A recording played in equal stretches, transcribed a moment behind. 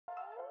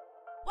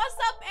What's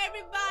up,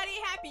 everybody?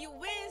 Happy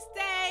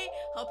Wednesday.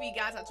 Hope you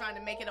guys are trying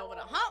to make it over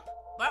the hump.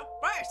 But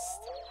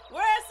first,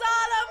 where's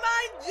all of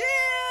my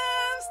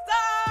gym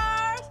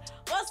stars?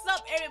 What's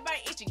up,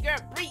 everybody? It's your girl,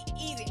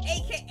 Eazy,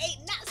 aka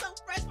Not So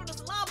Fresh from the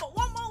Salon, but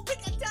one more week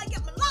until I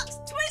get my locks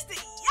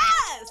twisted.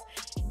 Yes!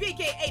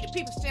 BKA, the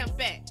People's Gym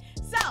Fan.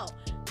 So,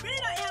 really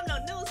don't have no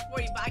news for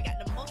you, but I got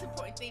the most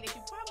important thing that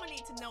you probably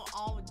need to know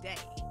all day.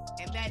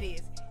 And that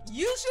is,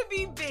 you should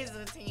be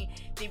visiting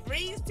the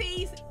Breeze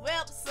Tees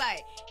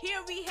website. Here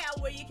we have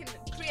where you can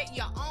create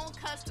your own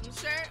custom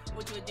shirt.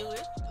 What you would do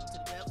is go to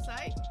the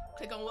website,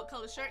 click on what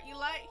color shirt you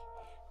like,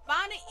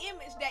 find an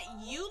image that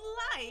you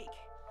like,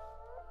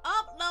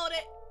 upload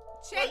it,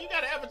 check. Well, you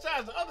gotta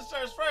advertise the other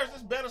shirts first.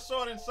 It's better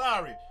sore than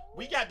sorry.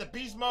 We got the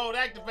beast mode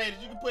activated.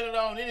 You can put it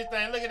on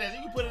anything. Look at this.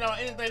 You can put it on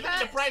anything. Look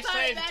at the price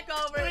change.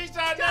 Please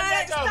turn that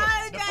back over.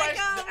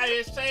 The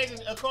price is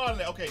changing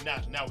accordingly. Okay,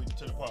 now we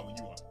to the part where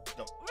you want.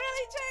 Go.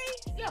 Really,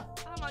 Jay? Yeah.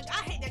 Oh my God,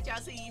 I hate that y'all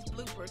see these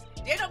bloopers.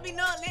 They don't be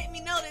letting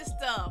me know this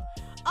stuff.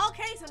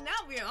 Okay, so now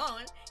we're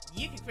on.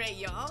 You can create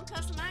your own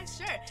customized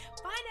shirt.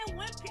 Find that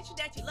one picture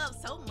that you love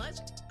so much.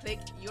 Click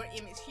your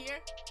image here.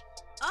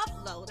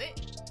 Upload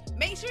it.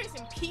 Make sure it's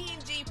in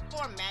PNG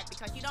format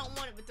because you don't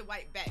want it with the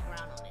white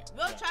background on it.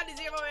 We'll try to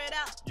zero it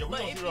out. Yeah, we're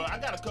gonna zero. I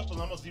got a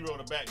couple. I'm gonna zero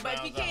the background.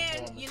 But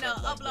if you can,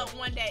 upload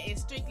one that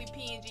is strictly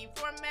PNG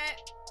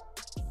format.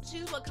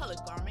 Choose what color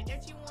garment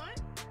that you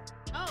want.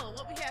 Oh,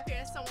 what we have here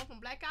is someone from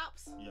Black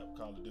Ops. Yep,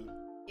 Call of Duty.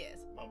 Yes.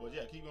 My boy,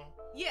 yeah, keep going.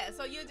 Yeah,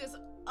 so you just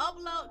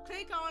upload,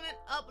 click on it,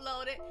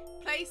 upload it,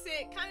 place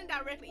it kind of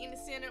directly in the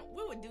center.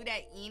 We would do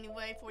that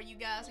anyway for you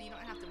guys, so you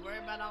don't have to worry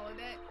about all of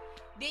that.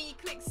 Then you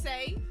click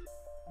save.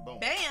 Boom.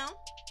 Bam.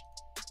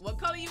 What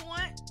color you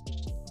want?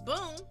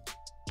 Boom.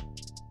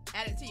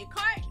 Add it to your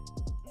cart.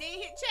 Then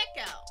hit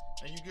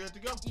checkout. And you good to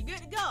go. You good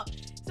to go.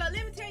 So let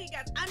me tell you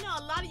guys, I know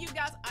a lot of you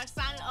guys are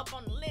signing up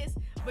on the list,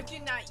 but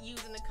you're not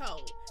using the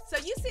code. So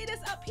you see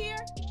this up here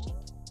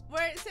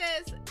where it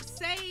says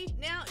save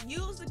now,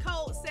 use the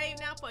code save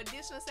now for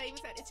additional savings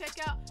at the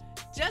checkout.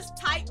 Just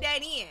type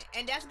that in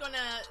and that's gonna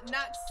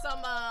knock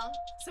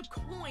some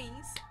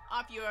coins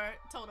off your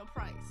total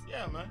price.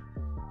 Yeah, man.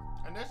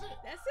 And that's it.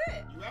 That's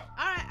it. You out?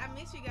 All right, I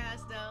miss you guys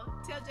though.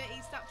 Tell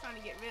J.E. stop trying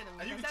to get rid of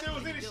me. And you can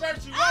choose any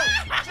shirts you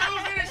want.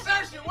 Choose any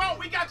shirts you want.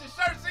 We got your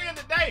shirts in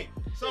today.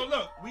 So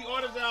look, we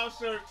ordered y'all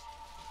shirts.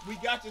 We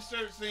got your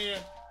shirts in.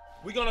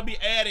 We're gonna be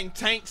adding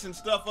tanks and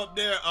stuff up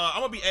there.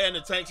 I'm gonna be adding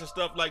the tanks and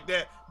stuff like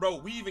that. Bro,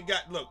 we even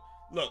got, look,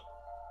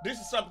 this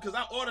is something, because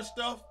I order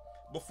stuff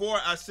before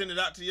I send it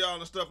out to y'all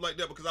and stuff like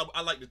that because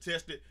I like to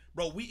test it.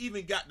 Bro, we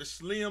even got the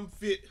slim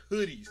fit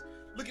hoodies.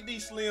 Look at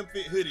these slim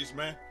fit hoodies,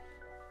 man.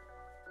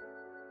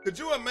 Could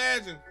you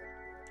imagine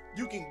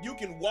you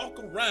can walk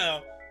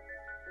around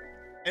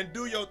and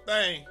do your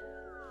thing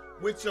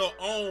with your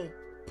own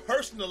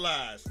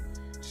personalized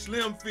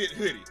slim fit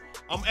hoodie?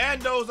 I'm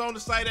adding those on the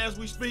site as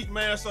we speak,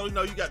 man. So, you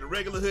got the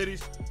regular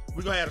hoodies.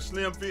 We're going to have the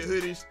slim fit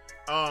hoodies.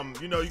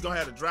 You're going to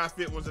have the dry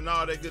fit ones and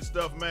all that good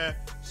stuff, man.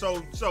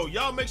 So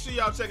y'all make sure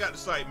y'all check out the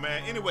site,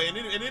 man. Anyway, and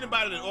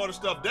anybody that order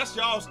stuff, that's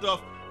y'all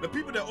stuff. The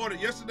people that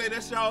ordered yesterday,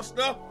 that's y'all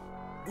stuff.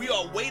 We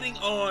are waiting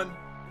on,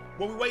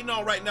 what we're waiting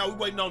on right now, we're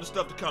waiting on the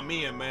stuff to come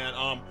in, man.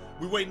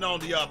 We're waiting on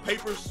the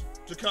papers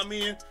to come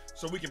in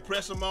so we can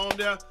press them on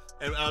there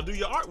and do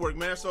your artwork,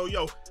 man. So,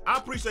 yo, I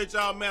appreciate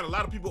y'all, man. A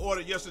lot of people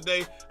ordered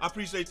yesterday. I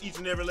appreciate each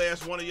and every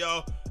last one of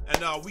y'all.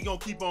 And we gonna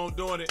keep on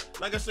doing it.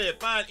 Like I said,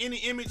 find any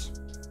image.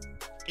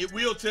 It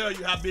will tell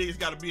you how big it's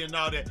gotta be and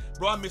all that.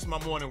 Bro, I missed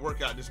my morning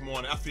workout this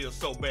morning. I feel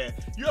so bad.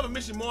 You ever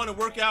miss your morning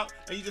workout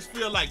and you just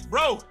feel like,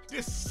 bro,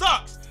 this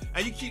sucks?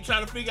 And you keep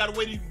trying to figure out a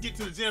way that you can get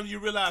to the gym and you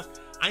realize,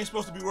 I ain't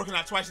supposed to be working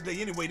out twice a day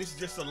anyway. This is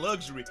just a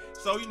luxury.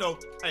 So,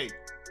 hey,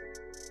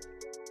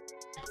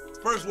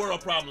 first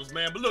world problems,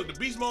 man. But look, the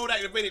beast mode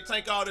activated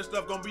tank, all this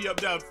stuff gonna be up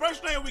there.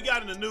 First thing we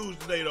got in the news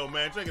today, though,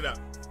 man. Check it out.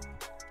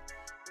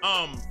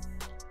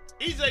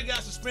 Eazy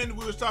got suspended.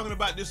 We was talking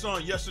about this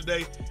on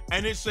yesterday,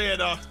 and it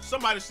said,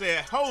 somebody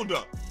said, hold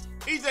up.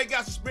 Eazy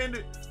got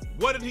suspended.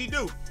 What did he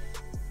do?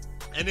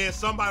 And then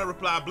somebody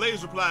replied,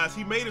 Blaze replies,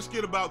 he made a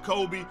skit about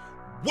Kobe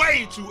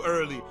way too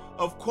early.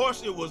 Of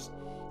course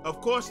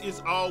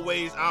it's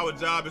always our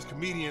job as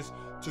comedians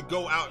to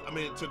go out,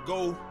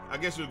 I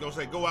guess we were gonna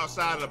say go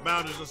outside of the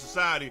boundaries of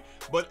society,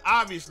 but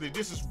obviously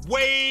this is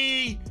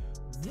way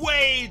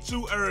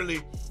too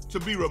early to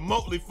be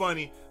remotely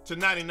funny to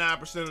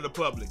 99% of the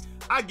public.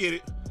 I get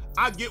it.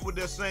 I get what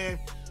they're saying.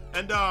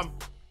 And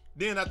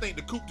then I think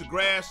the coup de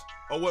grace,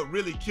 or what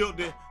really killed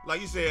it,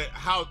 like you said,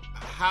 how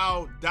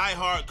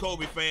diehard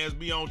Kobe fans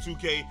be on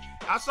 2K.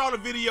 I saw the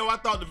video. I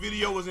thought the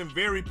video was in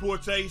very poor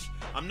taste.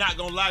 I'm not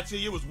gonna lie to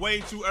you. It was way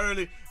too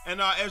early.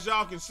 And as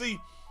y'all can see,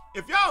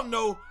 if y'all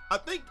know, I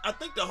think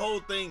the whole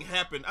thing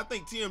happened. I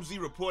think TMZ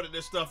reported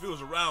this stuff. It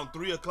was around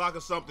 3 o'clock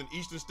or something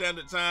Eastern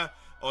Standard Time,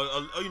 or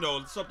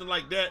something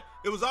like that.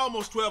 It was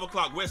almost 12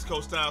 o'clock West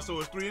Coast time, so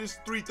it's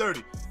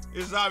 3:30.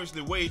 It's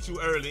obviously way too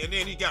early. And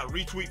then he got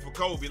retweet for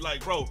Kobe.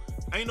 Like, bro,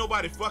 ain't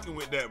nobody fucking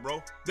with that,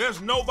 bro.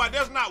 There's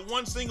not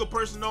one single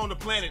person on the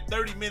planet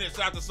 30 minutes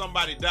after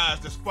somebody dies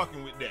that's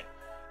fucking with that.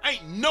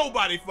 Ain't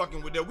nobody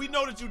fucking with that. We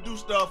know that you do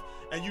stuff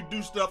and you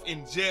do stuff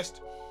in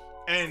jest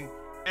and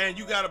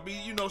you gotta be,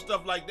 you know,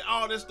 stuff like that.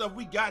 All this stuff,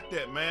 we got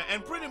that, man.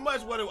 And pretty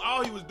much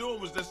all he was doing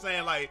was just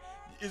saying, like,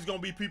 it's gonna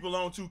be people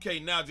on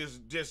 2K now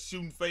just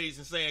shooting fades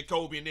and saying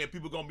Kobe, and then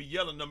people gonna be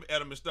yelling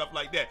at him and stuff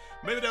like that.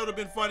 Maybe that would have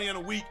been funny in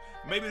a week.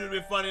 Maybe it would have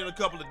been funny in a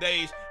couple of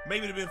days.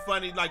 Maybe it would have been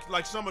funny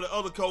like some of the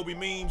other Kobe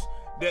memes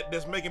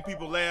that's making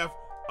people laugh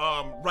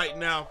right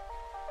now.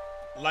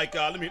 Like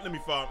let me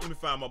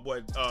find my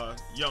boy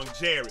young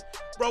Jared.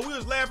 Bro, we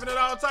was laughing at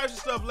all types of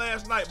stuff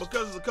last night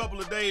because it's a couple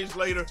of days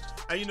later,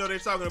 and you know they're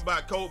talking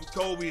about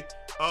Kobe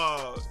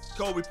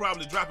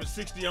probably dropping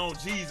 60 on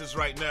Jesus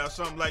right now,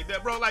 something like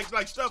that, bro. Like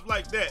stuff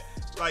like that.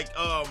 Like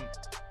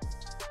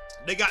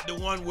they got the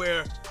one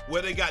where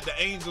they got the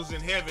angels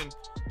in heaven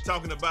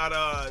talking about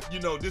you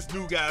know, this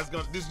new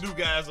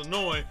guy's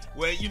annoying,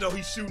 where, you know,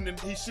 he's shooting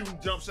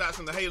jump shots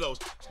in the halos,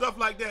 stuff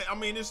like that. I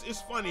mean,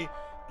 it's funny.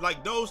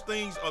 Like, those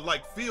things are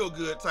like feel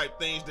good type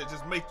things that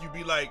just make you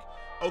be like,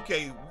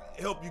 okay,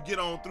 help you get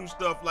on through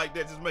stuff like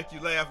that, just make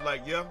you laugh.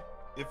 Like, yeah,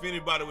 if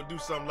anybody would do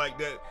something like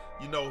that,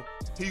 you know,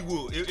 he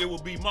would. It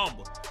would be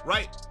Mamba,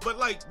 right? But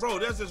like, bro,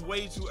 that's just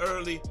way too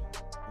early.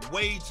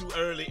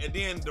 And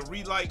then the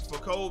relight for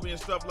Kobe and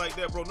stuff like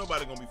that, bro,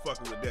 nobody gonna be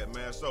fucking with that,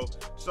 man.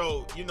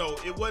 So you know,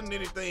 it wasn't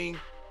anything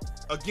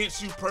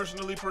against you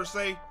personally per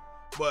se,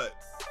 but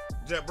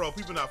that, bro,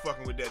 people not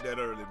fucking with that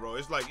early, bro.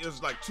 It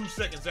was like 2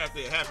 seconds after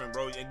it happened,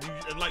 bro,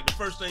 and like the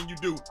first thing you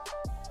do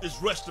is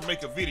rush to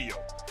make a video.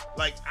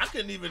 Like, I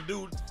couldn't even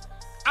do.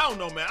 I don't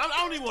know, man. I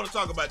don't even want to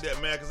talk about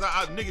that, man, because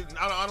I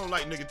don't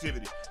like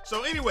negativity.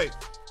 So anyway,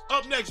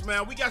 up next,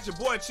 man, we got your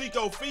boy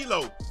Chico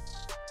Philo.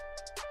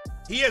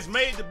 He has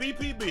made the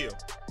BP bill,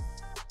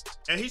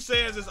 and he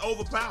says it's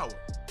overpowered.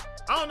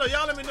 I don't know.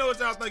 Y'all let me know what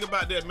y'all think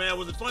about that, man.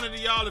 Was it funny to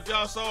y'all if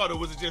y'all saw it, or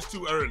was it just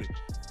too early?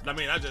 I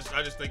mean, I just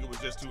think it was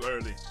just too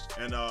early,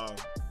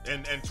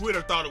 and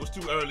Twitter thought it was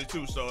too early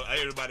too, so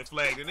everybody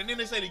flagged it. And then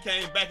they said he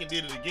came back and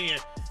did it again,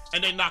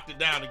 and they knocked it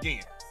down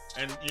again.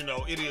 And you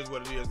know, it is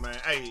what it is, man.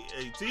 Hey,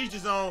 to each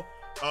his own.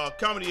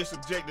 Comedy is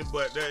subjective,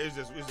 but it's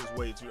just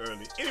way too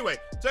early. Anyway,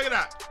 check it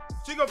out.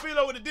 Chico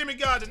Philo with the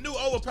Demigod, the new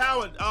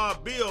overpowered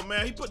build,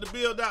 man. He put the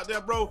build out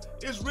there, bro.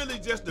 It's really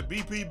just the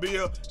BP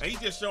build, and he's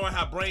just showing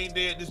how brain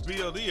dead this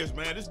build is,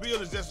 man. This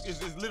build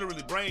is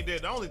literally brain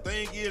dead. The only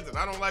thing is that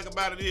I don't like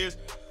about it is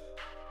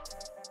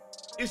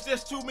it's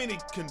just too many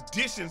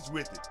conditions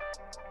with it.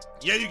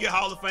 Yeah, you get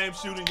Hall of Fame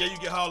shooting. Yeah, you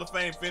get Hall of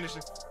Fame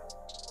finishing.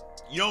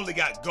 You only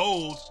got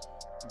gold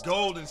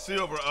and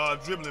silver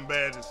dribbling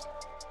badges.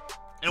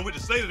 And with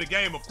the state of the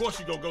game, of course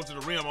you're going to go to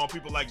the rim on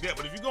people like that.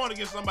 But if you're going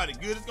against somebody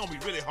good, it's going to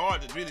be really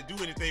hard to really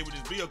do anything with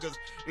this build because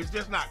it's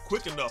just not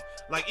quick enough.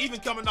 Like,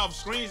 even coming off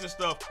screens and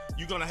stuff,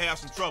 you're going to have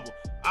some trouble.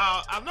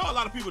 I know a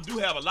lot of people do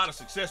have a lot of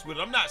success with it.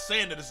 I'm not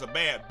saying that it's a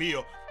bad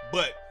build,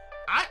 but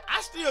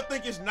I still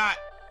think it's not.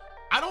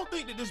 I don't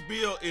think that this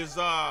build is,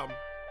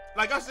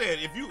 like I said,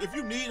 if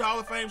you need Hall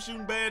of Fame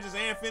shooting badges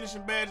and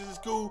finishing badges, it's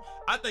cool.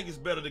 I think it's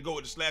better to go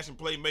with the slash and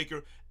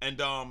playmaker and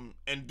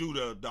do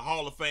the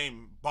Hall of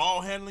Fame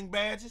ball handling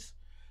badges,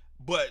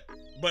 but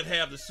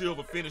have the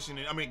silver finishing,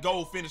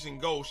 gold finishing,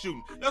 gold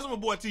shooting. That's what my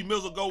boy T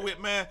Mills will go with,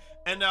 man.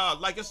 And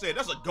like I said,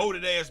 that's a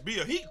goated ass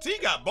build. T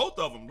got both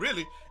of them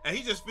really, and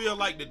he just feel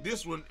like that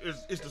this one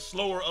is the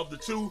slower of the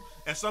two.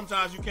 And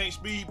sometimes you can't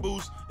speed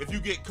boost. If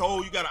you get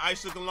cold, you got an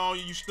icicle on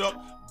you stuck.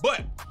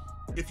 But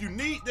if you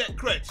need that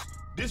crutch,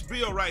 this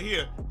build right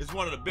here is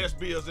one of the best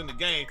builds in the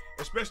game,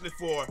 especially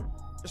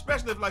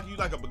if like you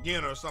like a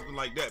beginner or something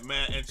like that,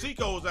 man. And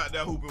Chico's out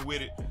there hooping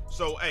with it.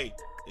 So hey,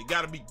 it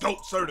gotta be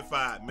GOAT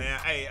certified, man.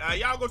 Hey,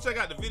 y'all go check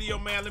out the video,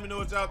 man. Let me know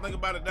what y'all think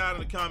about it down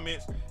in the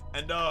comments,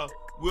 and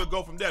we'll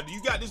go from there. Do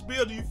you got this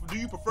build? Do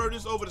you prefer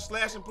this over the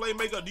slash and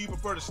playmaker, or do you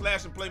prefer the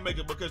slash and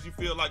playmaker because you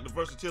feel like the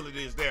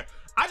versatility is there?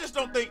 I just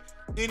don't think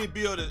any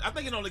build is. I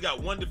think it only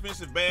got one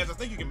defensive badge. I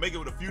think you can make it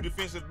with a few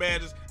defensive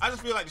badges. I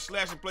just feel like the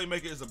slash and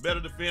playmaker is a better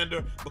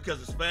defender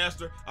because it's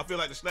faster. I feel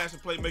like the slash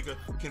and playmaker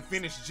can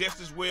finish just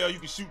as well. You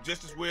can shoot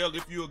just as well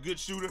if you're a good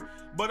shooter.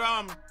 But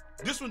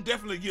this one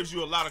definitely gives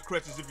you a lot of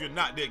crutches if you're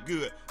not that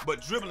good.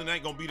 But dribbling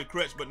ain't gonna be the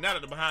crutch. But now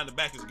that the behind the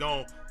back is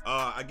gone,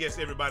 I guess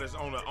everybody's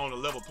on a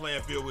level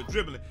playing field with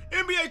dribbling.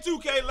 NBA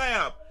 2K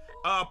Lab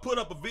put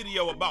up a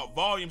video about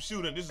volume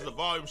shooting. This is a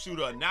volume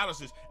shooter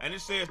analysis, and it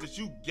says that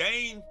you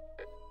gain.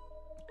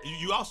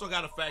 You also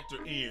got to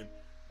factor in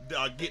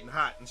getting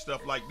hot and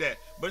stuff like that.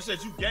 But it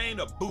says you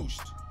gain a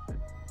boost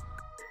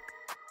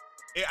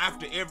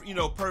after every,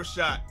 per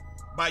shot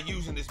by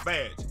using this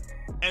badge.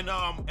 And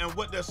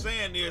what they're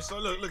saying is, so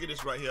look at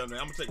this right here, man.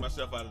 I'm gonna take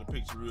myself out of the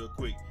picture real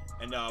quick,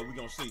 and we're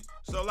gonna see.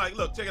 So like,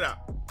 look, check it out.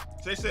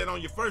 They said on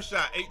your first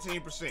shot,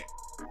 18%,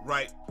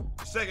 right?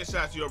 The second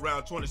shot, you're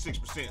around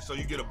 26%, so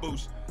you get a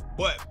boost.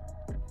 But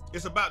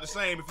it's about the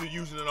same if you're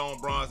using it on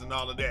bronze and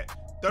all of that.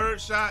 Third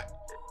shot,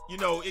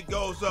 it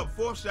goes up.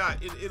 Fourth shot,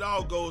 it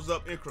all goes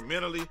up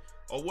incrementally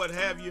or what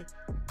have you.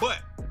 But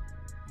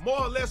more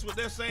or less what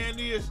they're saying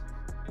is,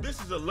 this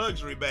is a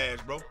luxury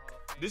badge, bro.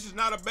 This is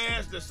not a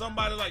badge that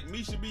somebody like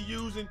me should be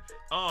using.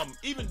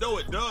 Even though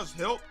it does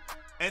help,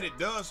 and it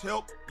does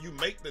help you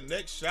make the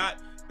next shot.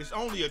 It's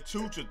only a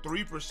 2 to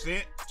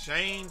 3%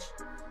 change,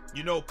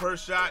 you know, per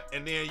shot.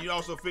 And then you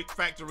also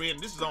factor in,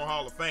 this is on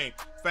Hall of Fame,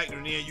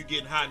 factoring in you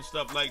getting hot and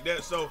stuff like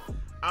that. So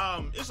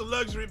it's a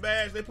luxury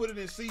badge. They put it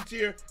in C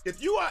tier.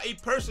 If you are a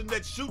person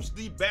that shoots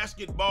the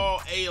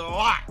basketball a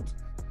lot,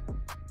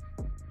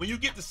 when you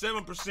get to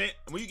 7%,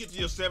 when you get to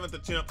your 7th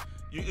attempt,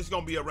 it's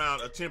gonna be around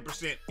a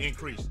 10%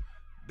 increase.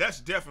 That's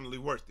definitely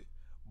worth it.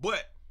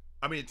 But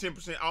I mean,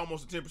 10%,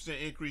 almost a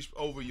 10% increase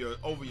over your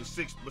between your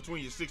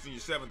 6th and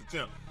your 7th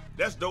attempt.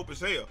 That's dope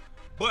as hell.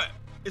 But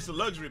it's a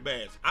luxury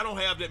badge. I don't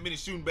have that many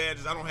shooting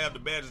badges. I don't have the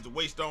badges to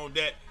waste on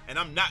that, and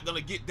I'm not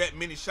gonna get that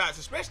many shots,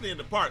 especially in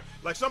the park.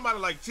 Like somebody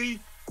like T,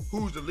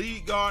 who's the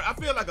lead guard. I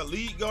feel like a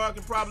lead guard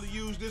can probably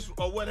use this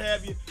or what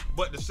have you,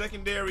 but the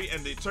secondary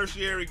and the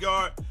tertiary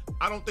guard,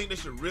 I don't think they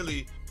should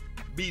really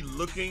be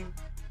looking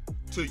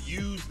to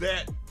use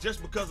that,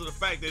 just because of the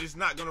fact that it's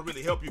not going to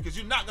really help you, because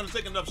you're not going to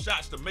take enough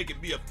shots to make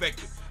it be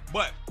effective.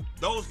 But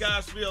those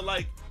guys feel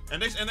like,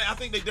 and I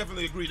think they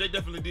definitely agree. They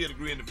definitely did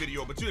agree in the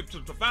video. But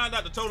to find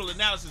out the total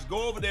analysis,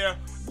 go over there,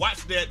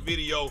 watch that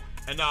video,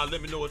 and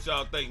let me know what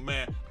y'all think,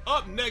 man.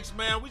 Up next,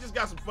 man, we just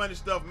got some funny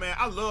stuff, man.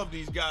 I love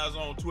these guys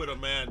on Twitter,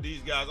 man.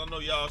 These guys, I know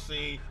y'all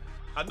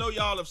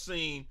have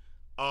seen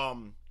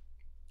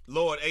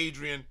Lord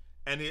Adrian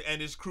and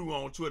his crew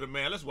on Twitter,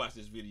 man. Let's watch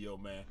this video,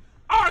 man.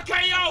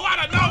 RKO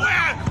out of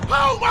nowhere!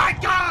 Oh my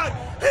God!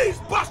 He's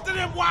busted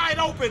him wide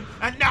open,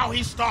 and now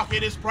he's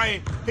stalking his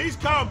prey. He's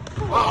come,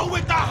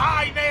 with the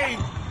high name.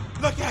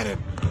 Look at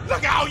him.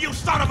 Look out, you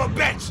son of a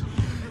bitch!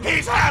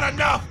 He's had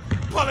enough,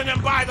 pulling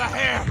him by the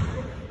hair.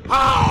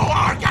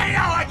 Oh,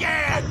 RKO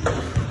again!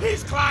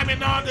 He's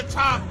climbing on the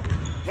top.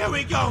 Here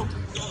we go.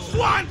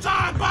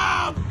 Swanton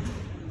bomb!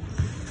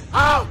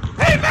 Oh,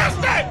 he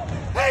missed it!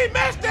 He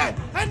missed it!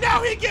 And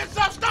now he gets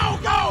up,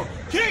 Stone Cold!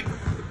 Kick!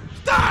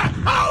 Stop!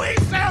 Oh, he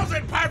sells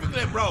it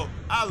perfectly, bro.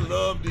 I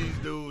love these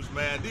dudes,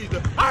 man.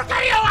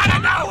 RKO out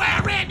of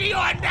nowhere, Randy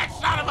Orton, that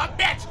son of a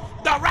bitch!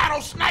 The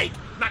rattlesnake!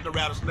 Not the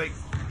rattlesnake.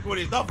 What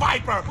is the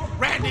Viper?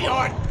 Randy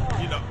Orton.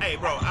 You know, hey,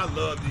 bro, I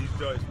love these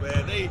joints,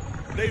 man.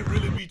 They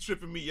really be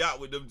tripping me out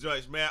with them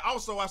joints, man.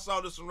 Also, I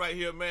saw this one right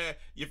here, man.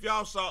 If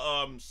y'all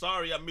saw,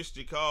 sorry I missed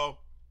your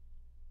call.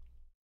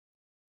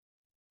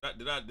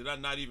 Did I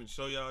not even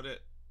show y'all that?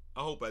 I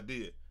hope I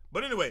did.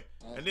 But anyway,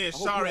 and then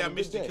sorry I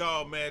missed your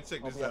call, man.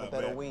 Check this out,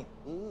 man.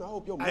 I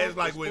hope your it's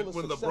like when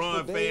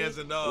LeBron fans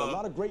and a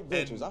lot of great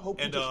ventures. I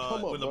hope and you just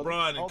come up, when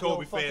LeBron and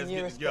Kobe fans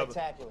get together.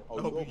 I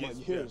hope you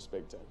get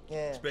spectacular.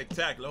 Yeah.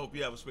 Spectacular. I hope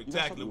you have a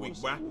spectacular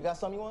week, boy. You got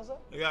something you want to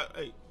say?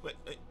 Hey,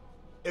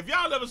 if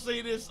y'all ever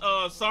see this,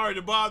 sorry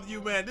to bother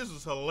you, man. This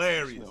is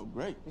hilarious. You smell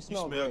great. You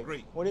smell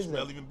great. What is it? You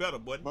smell even better,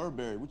 buddy.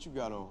 Burberry, what you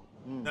got on?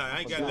 Nah, I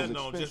ain't got nothing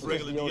on, just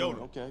regular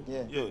deodorant. Okay.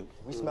 Yeah.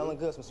 We smelling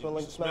good. Some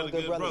smelling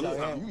good brothers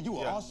out here. You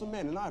an awesome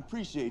man, and I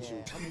appreciate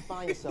you. Help you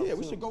find yourself. Yeah,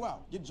 we should go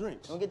out, get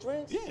drinks. Don't get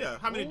drinks? Yeah.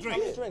 How many drinks?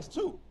 How many drinks?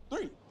 2,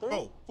 3,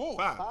 4,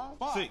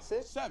 5,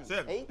 6,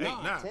 7, 8,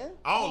 9. 10.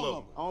 All of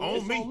them.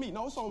 On me. On me.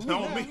 No, it's on me.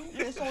 On me.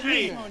 Yeah, it's on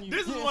Hey, me.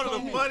 this is one of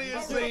the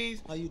funniest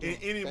scenes in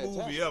any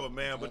movie ever,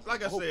 man. But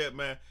like I said,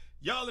 man,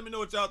 y'all let me know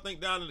what y'all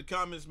think down in the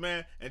comments,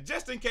 man. And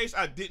just in case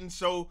I didn't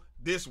show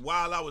this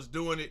while I was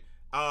doing it,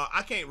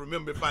 I can't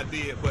remember if I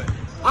did, but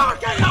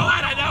RKO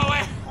out of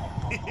nowhere.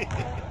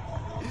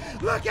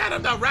 Look at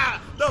him, the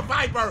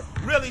Viper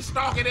really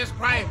stalking his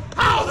prey.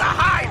 Oh, the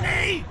high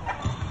knee.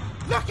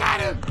 Look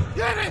at him.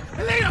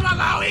 Leave him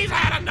alone. He's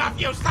had enough,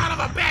 you son of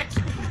a bitch.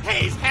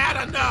 He's had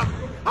enough.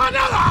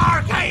 Another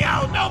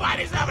RKO.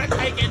 Nobody's ever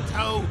taken 2.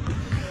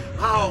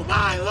 Oh,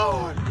 my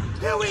Lord.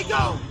 Here we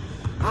go.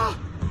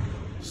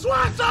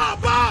 Swanson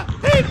bomb.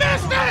 He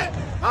missed it.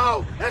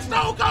 Oh, and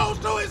Stone goes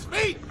to his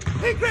feet.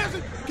 He grabs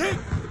it. Kick.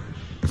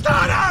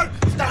 Stunner.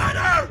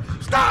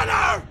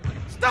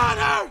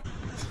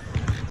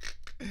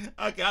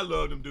 Okay, I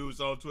love them dudes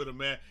on Twitter,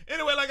 man.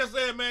 Anyway, like I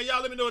said, man,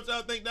 y'all let me know what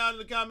y'all think down in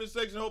the comment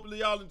section. Hopefully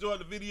y'all enjoyed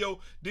the video.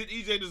 Did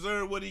EJ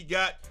deserve what he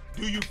got?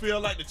 Do you feel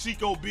like the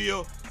Chico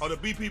build or the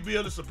BP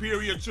build is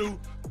superior to?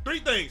 3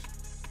 things.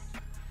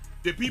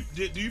 Do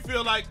you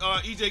feel like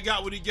EJ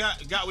got what he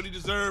got what he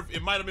deserved?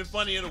 It might have been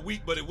funny in a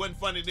week, but it wasn't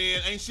funny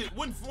then.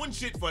 Wasn't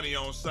shit funny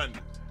on Sunday.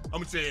 I'm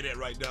gonna tell you that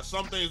right now.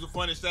 Some things were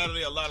funny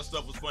Saturday. A lot of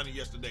stuff was funny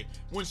yesterday.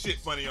 Wasn't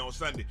shit funny on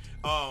Sunday.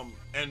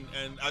 And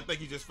I think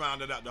he just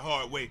found it out the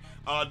hard way.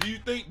 Do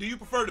you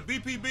prefer the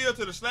BP build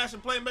to the slash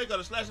and playmaker, or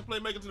the slash and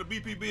playmaker to the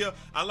BP build?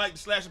 I like the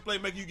slash and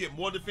playmaker. You get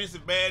more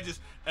defensive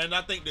badges, and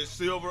I think the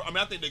silver.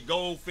 I think the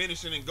gold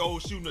finishing and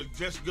gold shooting is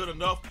just good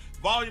enough.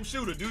 Volume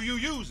shooter. Do you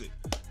use it?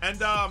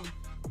 And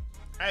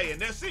hey,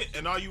 and that's it.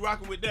 And are you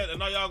rocking with that?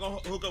 And are y'all gonna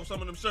hook up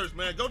some of them shirts,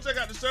 man? Go check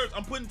out the shirts.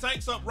 I'm putting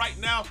tanks up right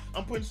now.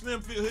 I'm putting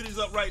slim fit hoodies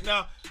up right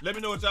now. Let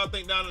me know what y'all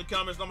think down in the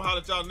comments. I'm gonna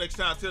holler at y'all next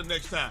time. Till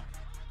next time.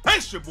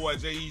 It's your boy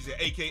Eazy,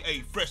 aka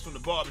Fresh from the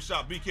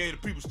Barbershop, BK the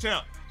People's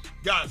Champ.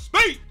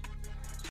 Godspeed.